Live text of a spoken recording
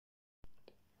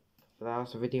The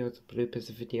last video is a bloopers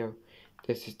video.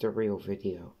 This is the real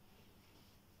video.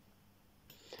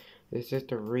 This is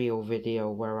the real video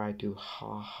where I do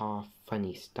ha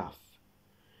funny stuff.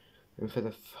 And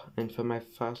for my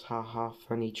first ha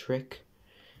funny trick,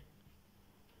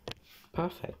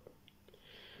 perfect.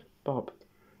 Bob,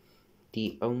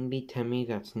 the only Temmie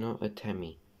that's not a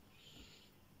Temmie.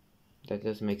 That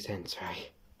does make sense,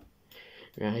 right?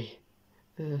 Right?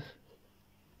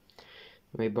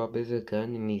 My Bob is a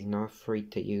gun and he's not free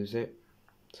to use it,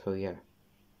 so yeah.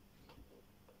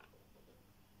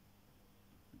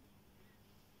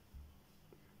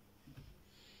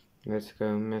 Let's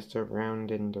go mess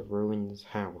around in the ruins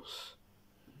house.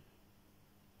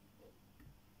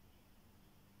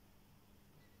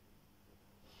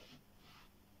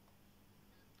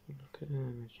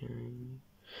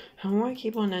 How do I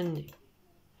keep on ending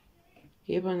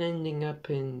up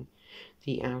in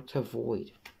the outer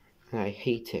void? And I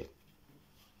hate it.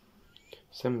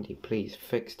 Somebody please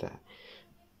fix that.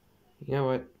 You know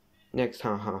what? Next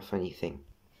ha funny thing.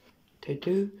 To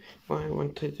do what I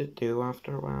wanted to do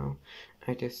after a while,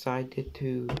 I decided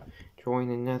to join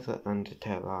another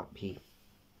Undertale RP.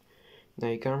 Now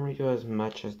you can't really do as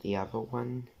much as the other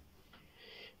one,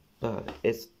 but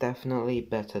it's definitely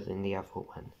better than the other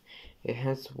one. It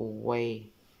has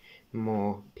way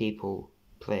more people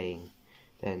playing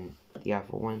than the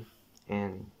other one,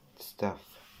 and stuff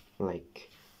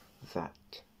like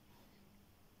that.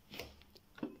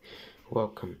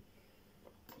 Welcome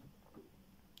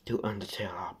to Undertale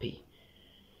RP.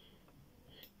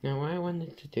 Now what I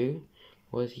wanted to do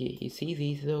was, you see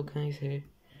these little guys here?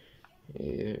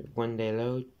 When they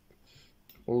load,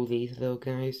 all these little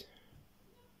guys,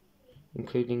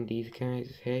 including these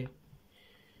guys here,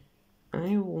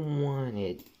 I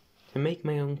wanted to make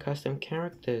my own custom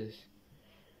characters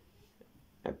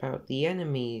about the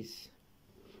enemies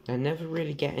that never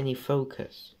really get any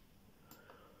focus.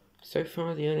 So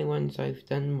far the only ones I've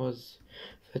done was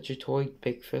Vegetoid,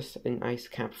 Bigfist, and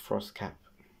Icecap, Frostcap.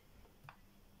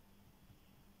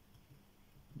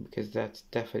 Because that's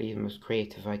definitely the most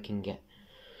creative I can get.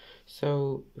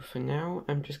 So for now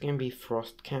I'm just going to be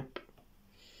Frostcap.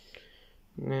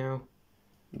 Now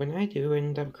when I do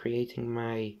end up creating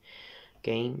my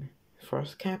game,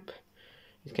 Frostcap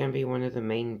is going to be one of the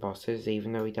main bosses,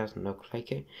 even though he doesn't look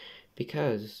like it,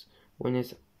 because when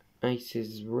his ice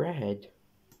is red,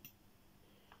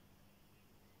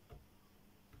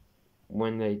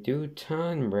 when they do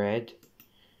turn red,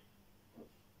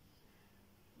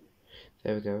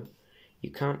 there we go, you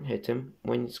can't hit him.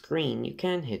 When it's green, you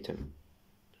can hit him.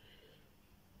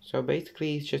 So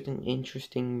basically it's just an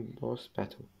interesting boss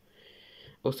battle.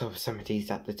 Also,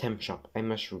 somebody's at the temp shop. I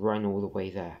must run all the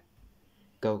way there.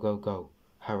 Go, go, go.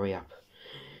 Hurry up.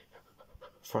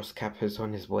 Frostcap is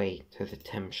on his way to the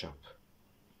temp shop.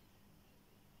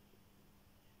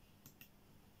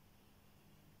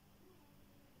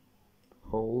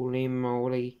 Holy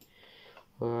moly.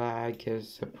 Lag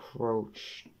has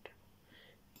approached.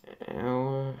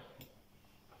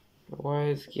 What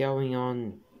is going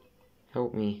on?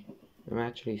 Help me. I'm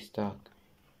actually stuck.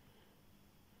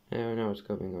 I don't know what's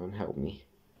going on. Help me.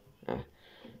 Okay.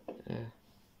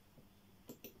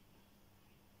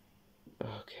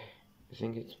 I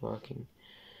think it's working.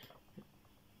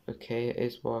 Okay, it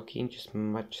is working, just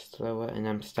much slower, and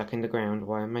I'm stuck in the ground.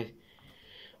 Why am I?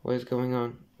 What is going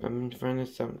on? I'm in front of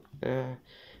some. Oh,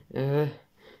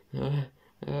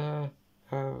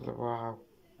 wow.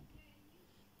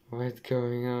 What's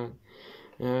going on?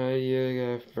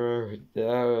 You got fruit.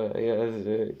 Oh, yes,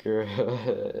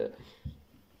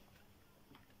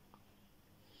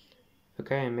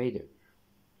 okay, I made it.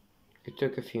 It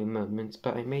took a few moments,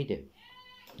 but I made it.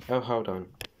 Oh, hold on.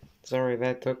 Sorry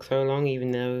that took so long,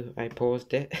 even though I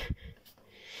paused it.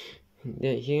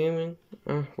 The human?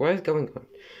 What is going on?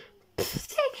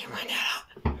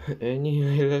 And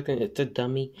you looking at the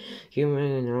dummy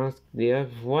human and ask the other,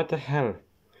 what the hell?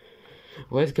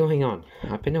 What is going on?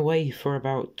 I've been away for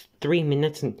about 3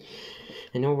 minutes and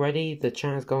already the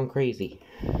chat has gone crazy.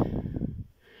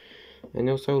 And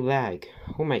also lag.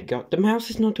 Oh my god, the mouse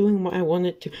is not doing what I want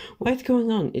it to. What is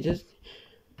going on? It just...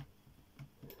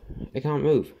 I can't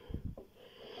move.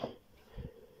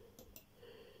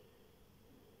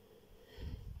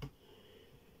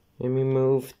 Let me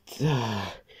move.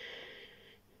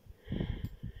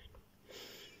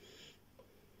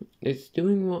 It's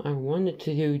doing what I want it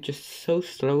to do, just so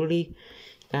slowly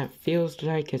that feels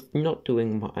like it's not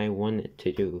doing what I want it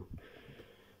to do.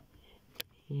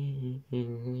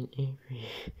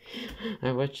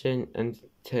 I watched an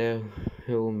Undertale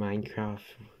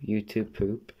Minecraft YouTube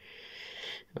poop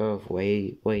of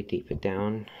way deeper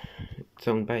down. It's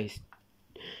owned by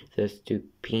the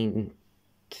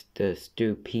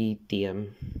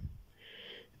Stupidium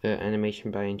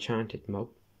animation by Enchanted Mob.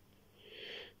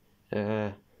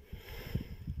 Yeah,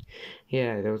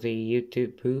 there was a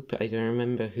YouTube poop, I don't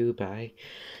remember who by,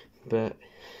 but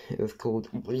it was called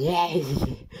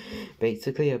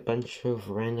basically a bunch of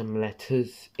random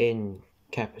letters in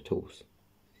capitals.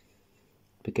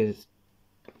 Because,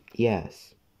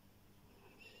 yes.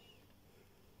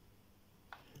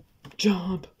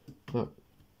 Job! Look.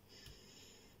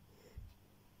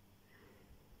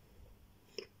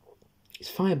 It's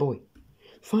Fireboy.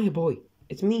 Fireboy,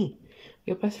 it's me.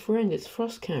 Your best friend, it's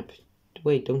Frostcap.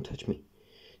 Wait, don't touch me.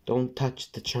 Don't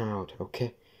touch the child,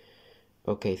 okay?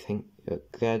 Okay,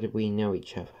 glad we know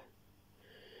each other.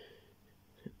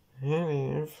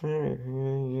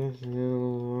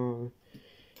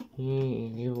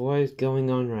 What is going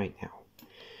on right now?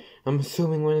 I'm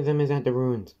assuming one of them is at the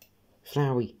ruins.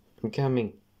 Flowey, I'm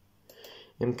coming.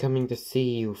 I'm coming to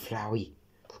see you, Flowey.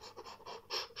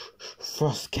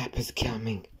 Frostcap is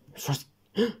coming.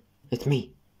 It's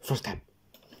me, Frostcap.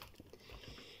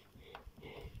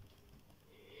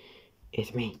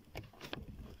 It's me.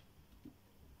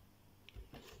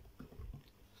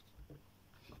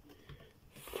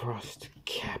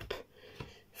 Frostcap.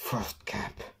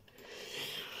 Frostcap.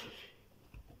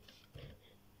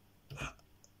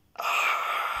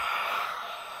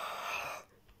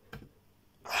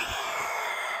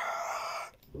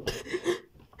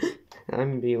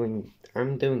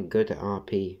 I'm doing good at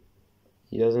RP.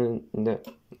 He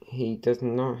does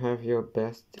not have your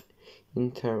best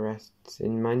interests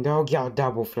in mind. Oh, yeah,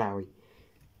 double Flowey.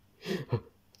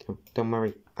 Don't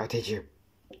worry, I'll teach you.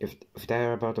 If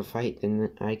they're about to fight, then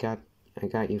I got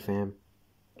you, fam.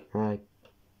 Hi,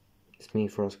 it's me,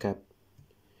 Frostcap.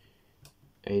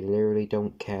 I literally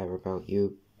don't care about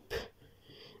you.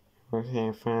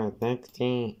 Okay, fine. Next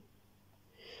day.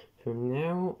 From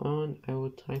now on, I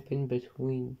will type in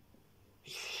between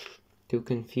to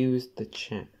confuse the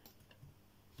chat.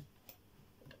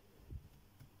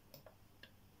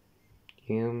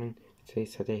 Human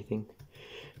says that I think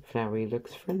Flowey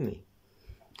looks friendly.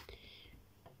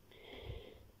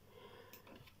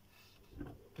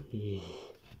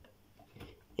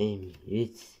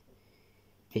 It's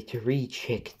a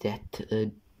recheck that.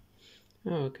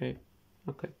 Oh, okay,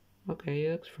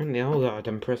 it looks friendly. Oh God,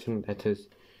 I'm pressing letters.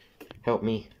 Help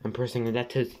me! I'm pressing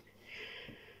letters.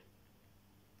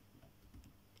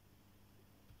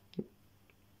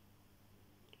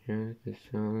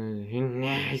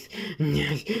 Nice.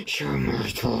 Show my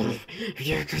tool.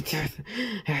 You could just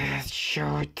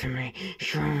show it to me.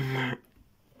 Show my.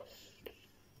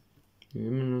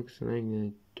 Human looks like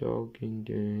a dog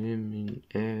into him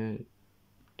and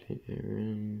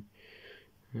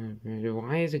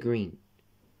why is it green?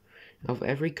 Of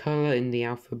every color in the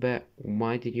alphabet,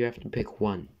 why did you have to pick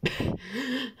one?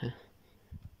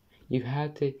 You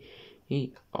had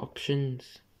the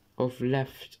options of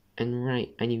left and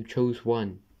right, and you chose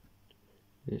one.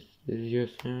 This is your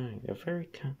sign. A very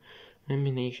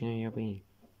combination of your being.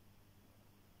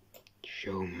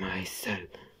 Show myself.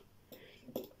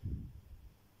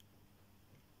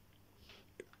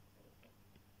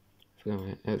 I forgot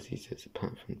what else he says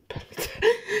apart from pellet.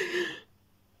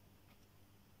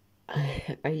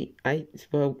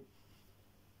 Well,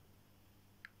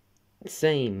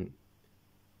 same.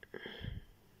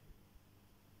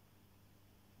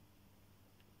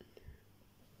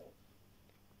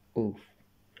 Oof.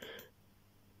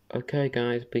 Okay,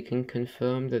 guys, we can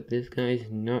confirm that this guy is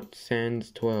not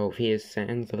Sans 12. He is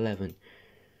Sans 11.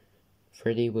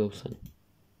 Freddie Wilson.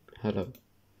 Hello.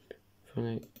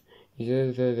 He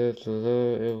says that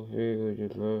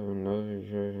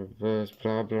that's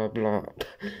blah blah blah.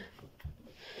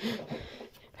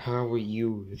 How are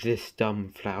you this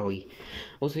dumb, Flowey?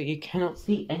 Also, you cannot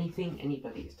see anything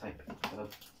anybody is typing. So.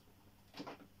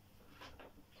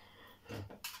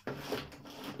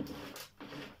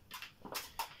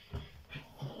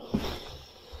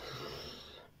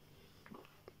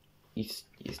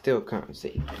 You still can't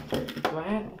see. Do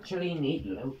I actually need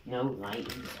no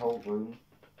light in this whole room?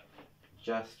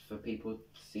 Just for people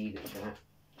to see the chat?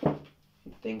 I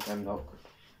think I'm not.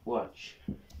 Watch.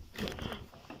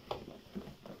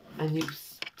 And you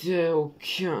still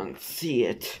can't see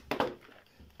it.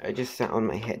 I just sat on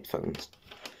my headphones.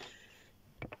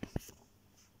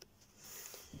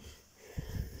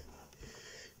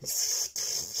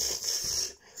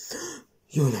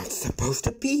 You're not supposed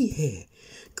to be here.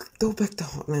 Go back to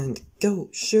Hotland. Go,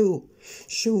 shoo,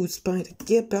 Spider.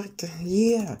 Get back to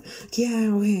get out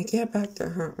of here. Get back to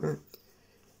Hotland.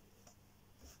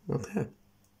 Okay.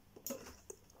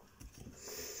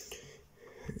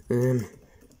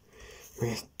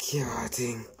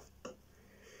 recording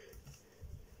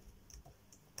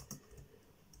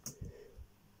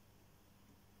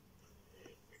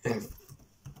a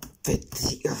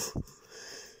video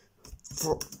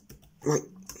for my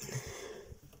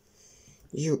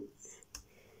YouTube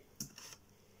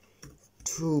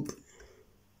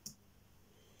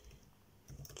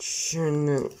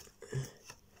channel.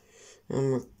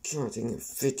 I'm recording a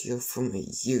video for my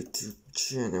YouTube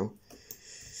channel.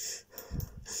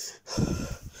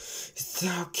 Is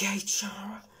that okay,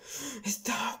 Chara? Is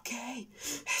that okay?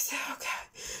 Is that okay,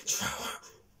 Chara?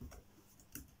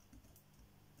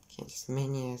 Get as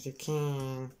many as you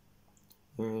can.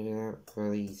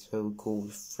 For these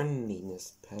so-called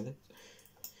friendliness pellets.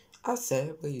 I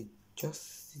said we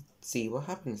just see what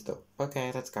happens though.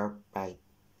 Okay, let's go. Bye.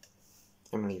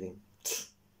 I'm leaving.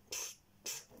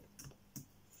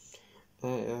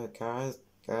 Guys,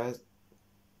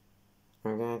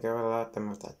 I'm gonna go let them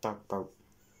with that tugboat.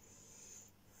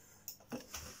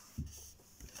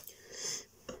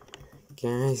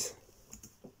 Guys,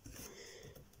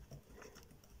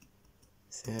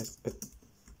 there's a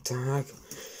dog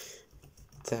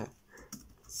that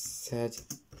said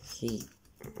he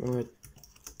would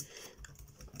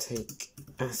take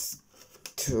us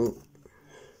to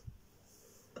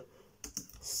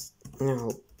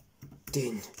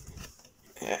Snowden.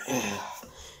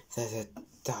 There's a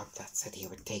dog that said he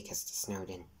would take us to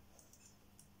Snowden.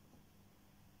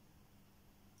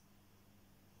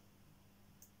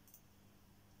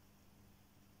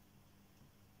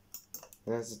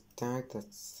 There's a dog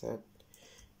that said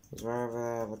he's right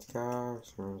over there.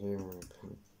 Let's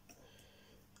go.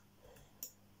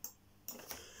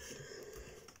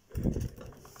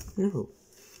 No.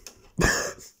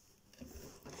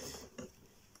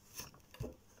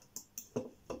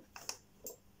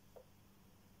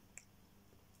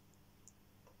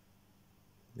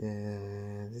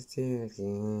 Let's do it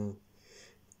again.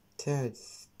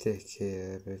 Ted's stick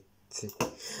here, but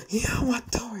you know what,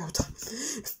 Toyota?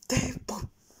 If they would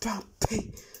not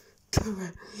pay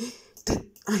correct,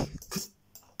 then I would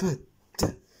put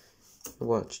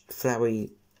watch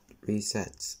flowery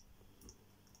resets.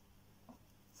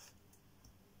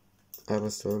 I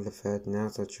was told the Fed, now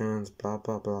the chance, blah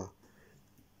blah blah.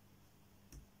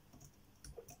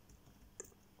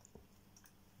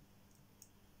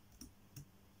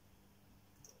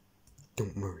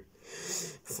 Don't worry.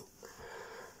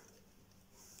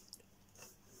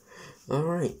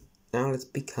 Alright, now let's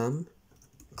become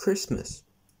Christmas.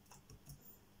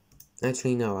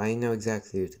 Actually, no, I know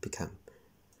exactly who to become.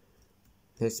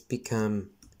 Let's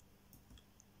become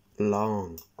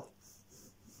Long.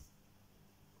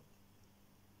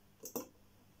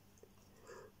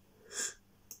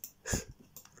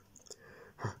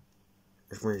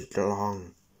 It's really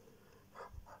long.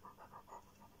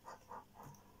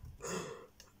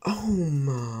 Oh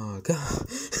my god.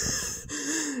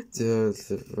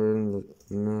 Just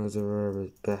another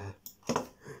bad.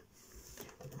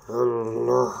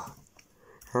 Hello.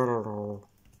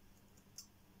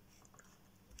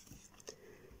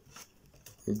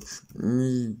 It's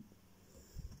me.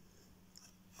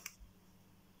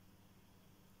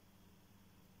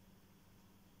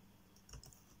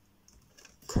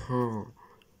 Car.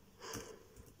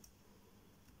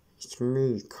 It's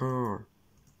me, Car.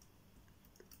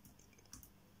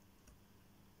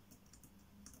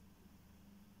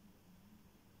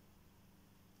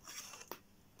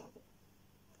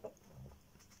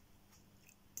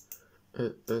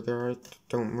 Guys,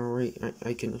 don't worry,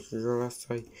 I can heal us,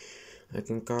 I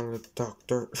can call a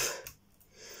doctor.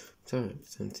 Sorry,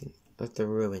 something at the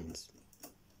ruins.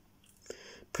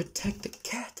 Protect the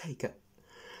caretaker.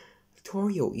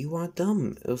 Victorio, you are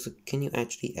dumb. Also, can you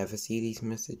actually ever see these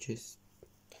messages?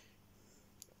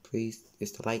 Please,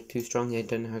 is the light too strong? I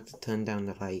don't know how to turn down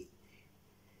the light.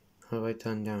 How do I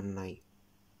turn down the light?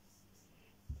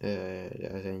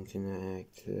 Attention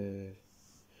access.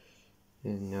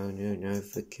 No,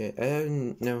 forget. I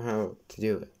don't know how to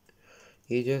do it.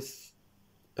 You just.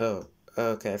 Oh,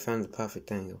 okay, I found the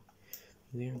perfect angle.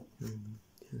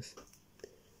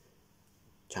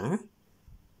 Chara?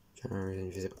 Chara is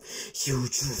invisible. You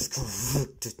just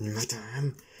corrupted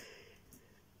madame.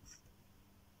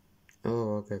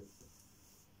 Oh, okay.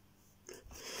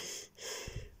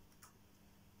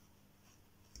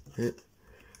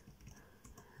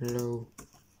 Hello.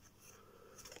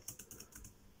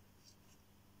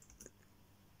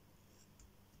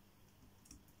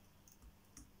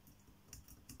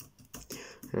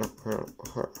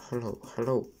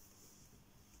 Hello.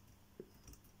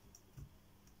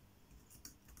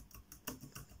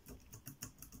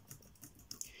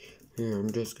 Here,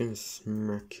 I'm just gonna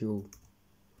smack you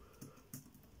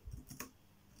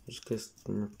just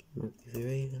with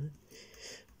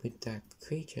that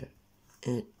creature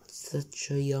at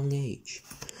such a young age.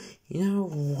 You know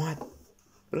what?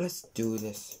 Let's do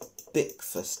this big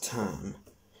first time.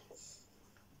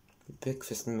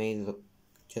 Breakfast may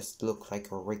just look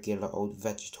like a regular old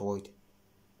Vegetoid,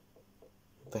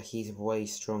 but he's way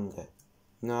stronger.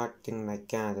 Not acting like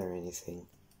God or anything.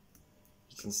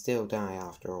 He can still die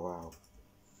after a while.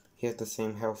 He has the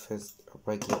same health as a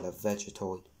regular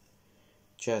Vegetoid.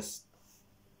 Just...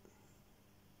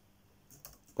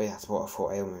 Wait, that's what I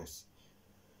thought almost.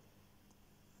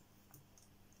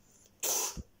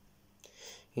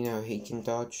 You know, he can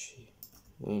dodge.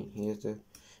 He has the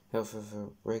health of a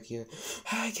regular...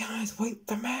 Hey guys, wait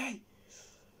for me!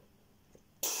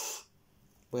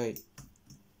 Wait.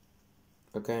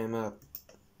 Okay, I'm up.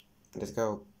 Let's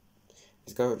go.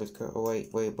 Let's go.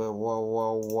 Wait,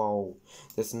 whoa.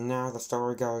 This is now the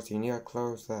story goes. You need to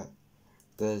close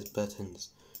those buttons.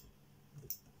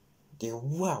 You're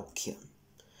welcome.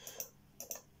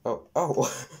 Oh.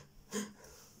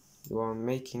 You are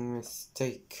making a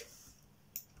mistake.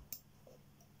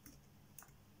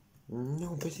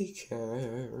 Nobody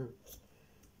cares.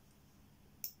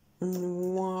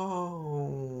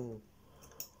 Wow.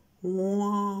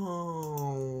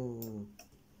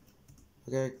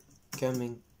 Okay,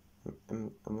 coming.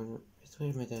 I'm gonna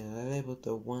wait a minute. I labeled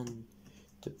the one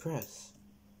to press.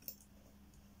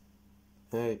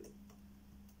 Hey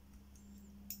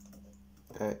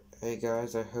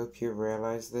guys, I hope you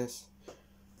realize this.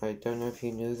 I don't know if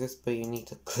you knew this, but you need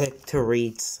to click to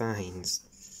read signs.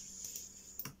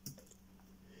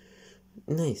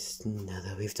 Nice. Now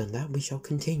that we've done that, we shall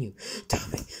continue. Tell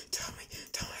me.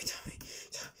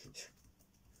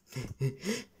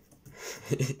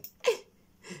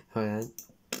 Hold on.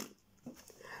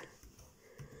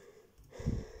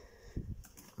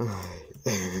 I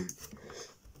am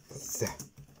the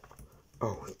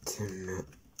ultimate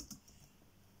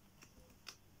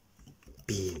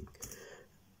being.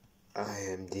 I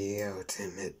am the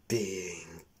ultimate being.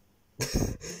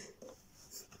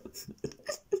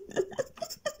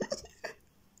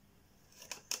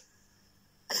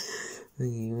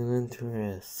 We will enter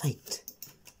a fight.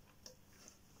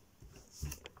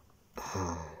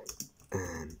 I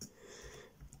am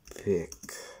big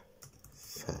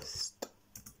first.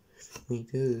 We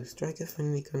do strike a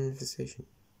friendly conversation.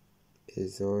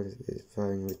 Is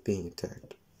fine with being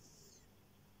attacked.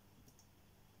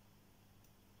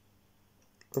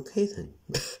 Okay then.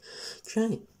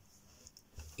 Try it.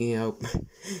 You know,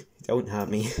 don't hurt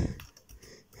me.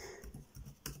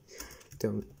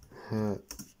 Don't hurt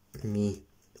me.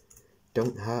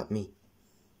 Don't hurt me.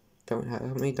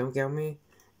 Don't kill me.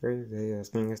 Really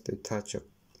asking us to touch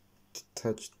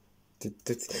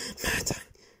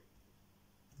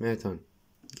Marathon.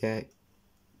 Get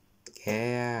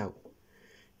out.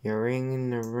 You're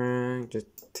ringing the wrong. Just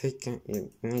take it.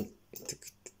 You need to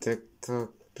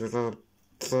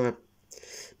flip.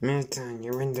 Marathon,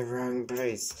 you're in the wrong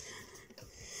place.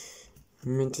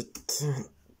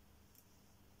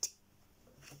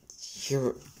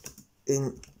 You're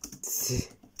in the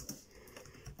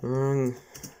wrong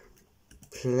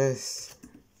place.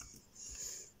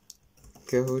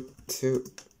 Go to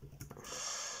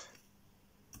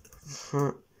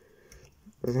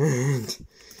Heartland.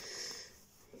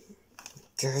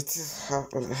 Go to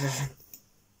Heartland.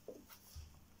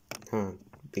 Hold on,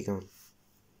 be gone.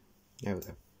 There we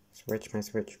go. Switch my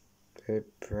switch. Very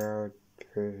proud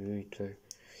to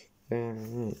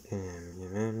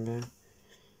remember.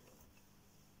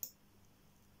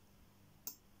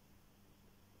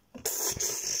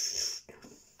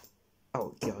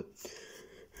 Oh god.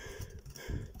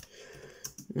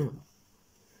 No.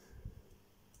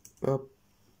 Oh,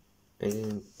 I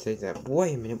didn't say that.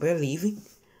 Wait a minute, we're leaving?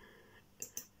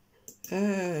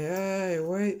 Hey,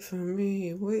 wait for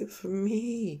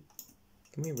me.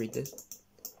 Can we read this?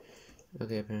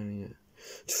 Okay, apparently not.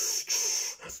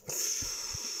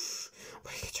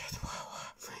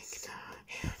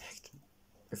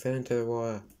 I fell into the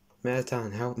water.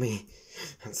 Marathon, help me.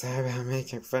 I'm sorry about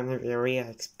making fun of your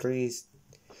reacts. Please,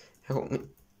 help me.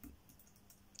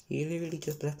 You literally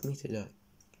just left me to die.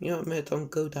 You know what, Marathon,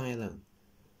 go die alone.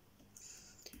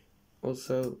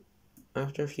 Also,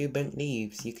 after a few bent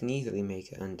leaves, you can easily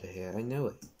make it under here. I know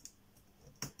it.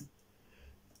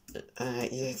 I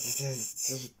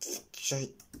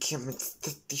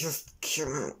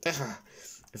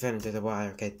fell into the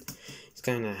water, okay. It's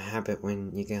kind of a habit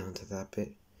when you get onto that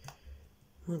bit.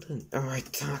 Well done. Oh, I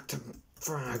talked to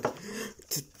Frog.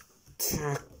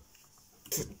 Talk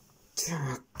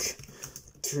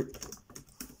to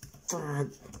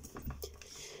Frog.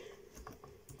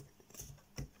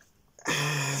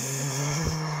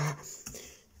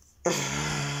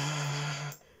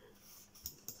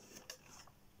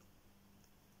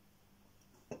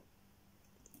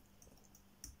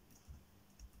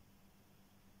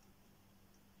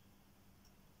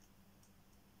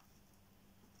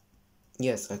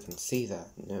 Yes, I can see that.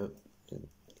 No,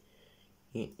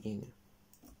 you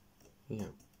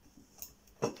know.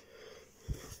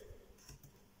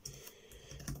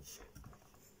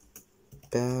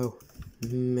 Bow,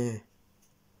 meh.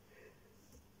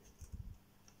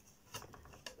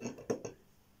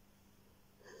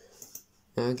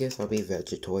 I guess I'll be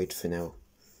Vegetoid for now.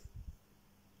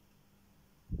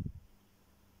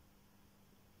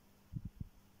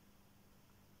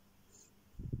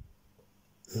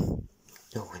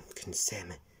 No one can see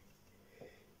me.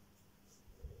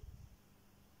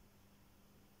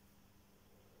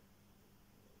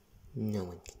 No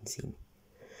one can see me.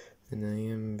 And I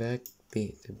am back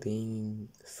to being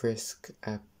frisk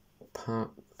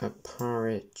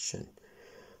apparition.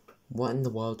 What in the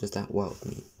world does that word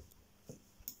mean?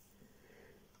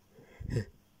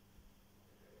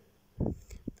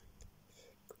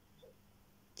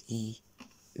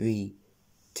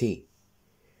 E-V-T.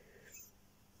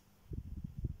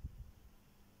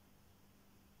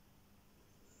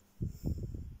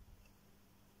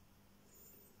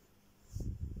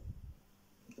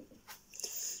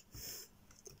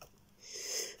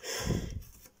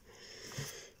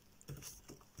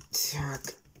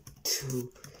 Talk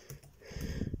to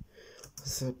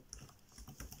the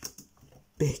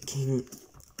baking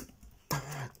dog.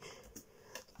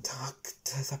 Talk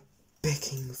to the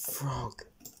baking frog.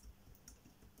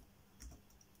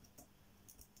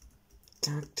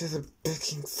 Talk to the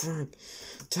baking frog.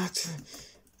 Talk to the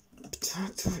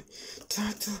frog.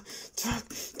 Talk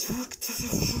to the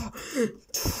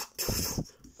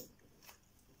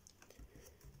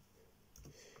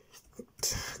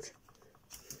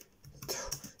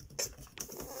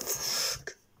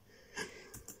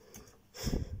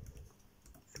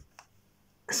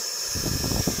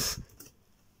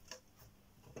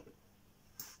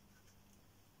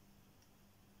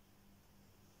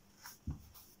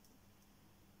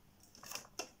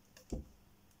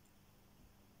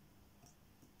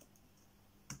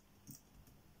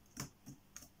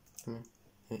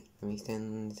Let me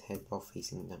stand on his head while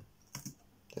facing them.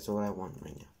 That's what I want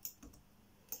right now.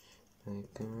 I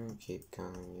can't keep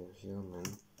calling you human.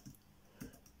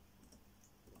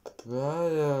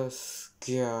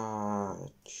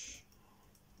 Butterscotch.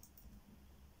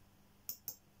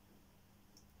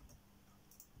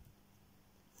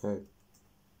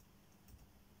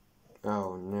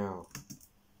 Oh no.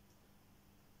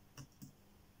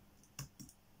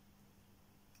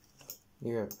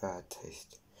 You have bad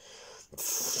taste.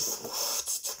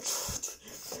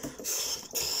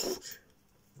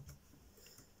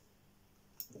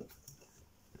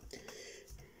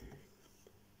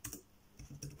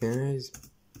 Guys,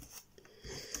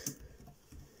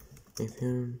 I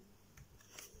found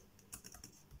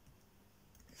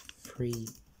free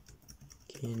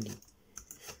candy.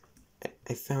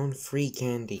 I found free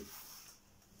candy.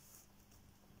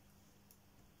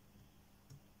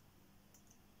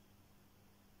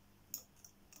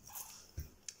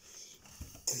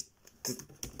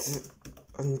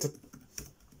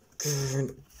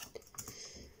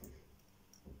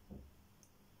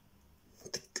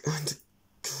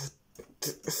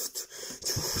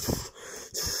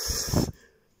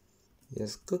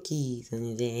 There's cookies on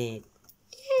his head.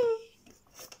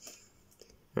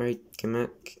 Alright, come on,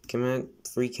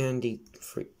 free candy.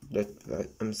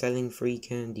 I'm selling free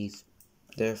candies.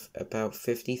 They're about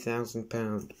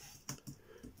 £50,000.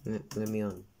 Let me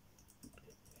on.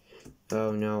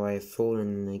 Oh no, I've fallen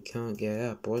and I can't get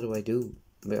up. What do I do?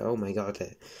 But oh my god,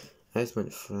 I just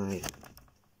went flying.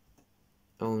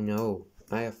 Oh no,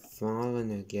 I have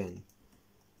fallen again.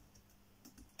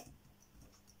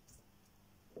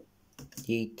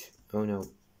 Yeet. Oh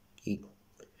no. Yeet.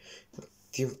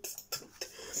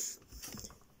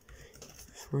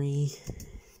 Free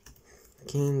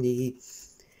candy.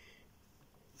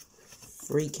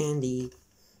 Free candy.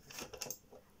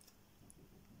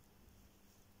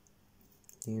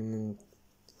 Human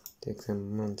takes a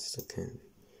monster candy.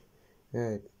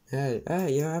 Hey,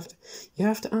 you have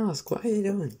to ask, what are you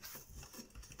doing?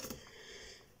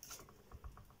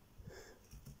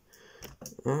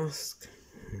 Ask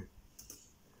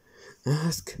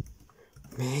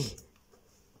me.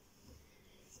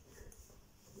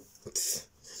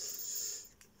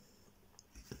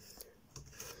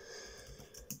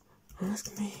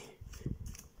 Ask me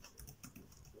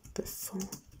before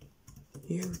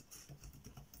you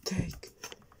take.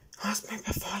 Ask me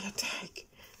before you take.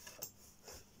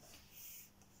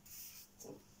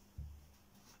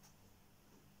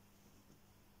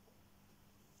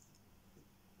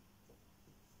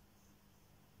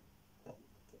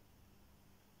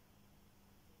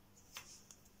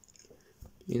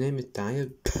 Your name is Dio?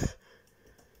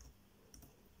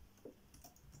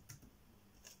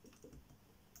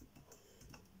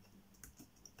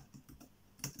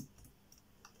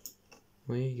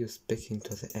 Why are you speaking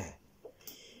to the air?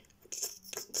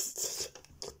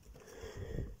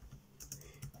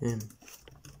 I'm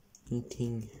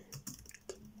eating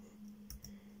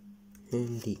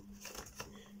candy.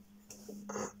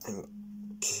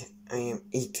 I am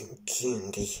eating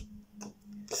candy.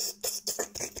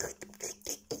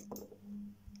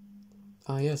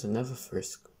 Ah, yes, another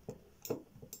frisk.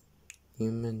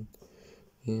 Human,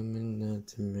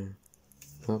 nightmare.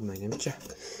 Oh, my name is Jack.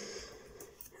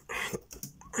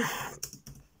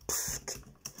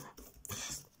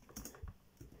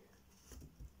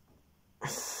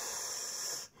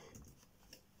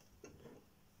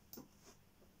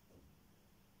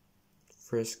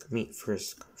 Frisk, meet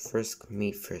frisk. Frisk,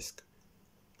 meet frisk.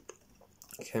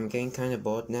 Okay, I'm getting kind of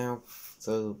bored now,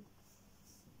 so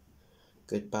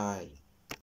goodbye.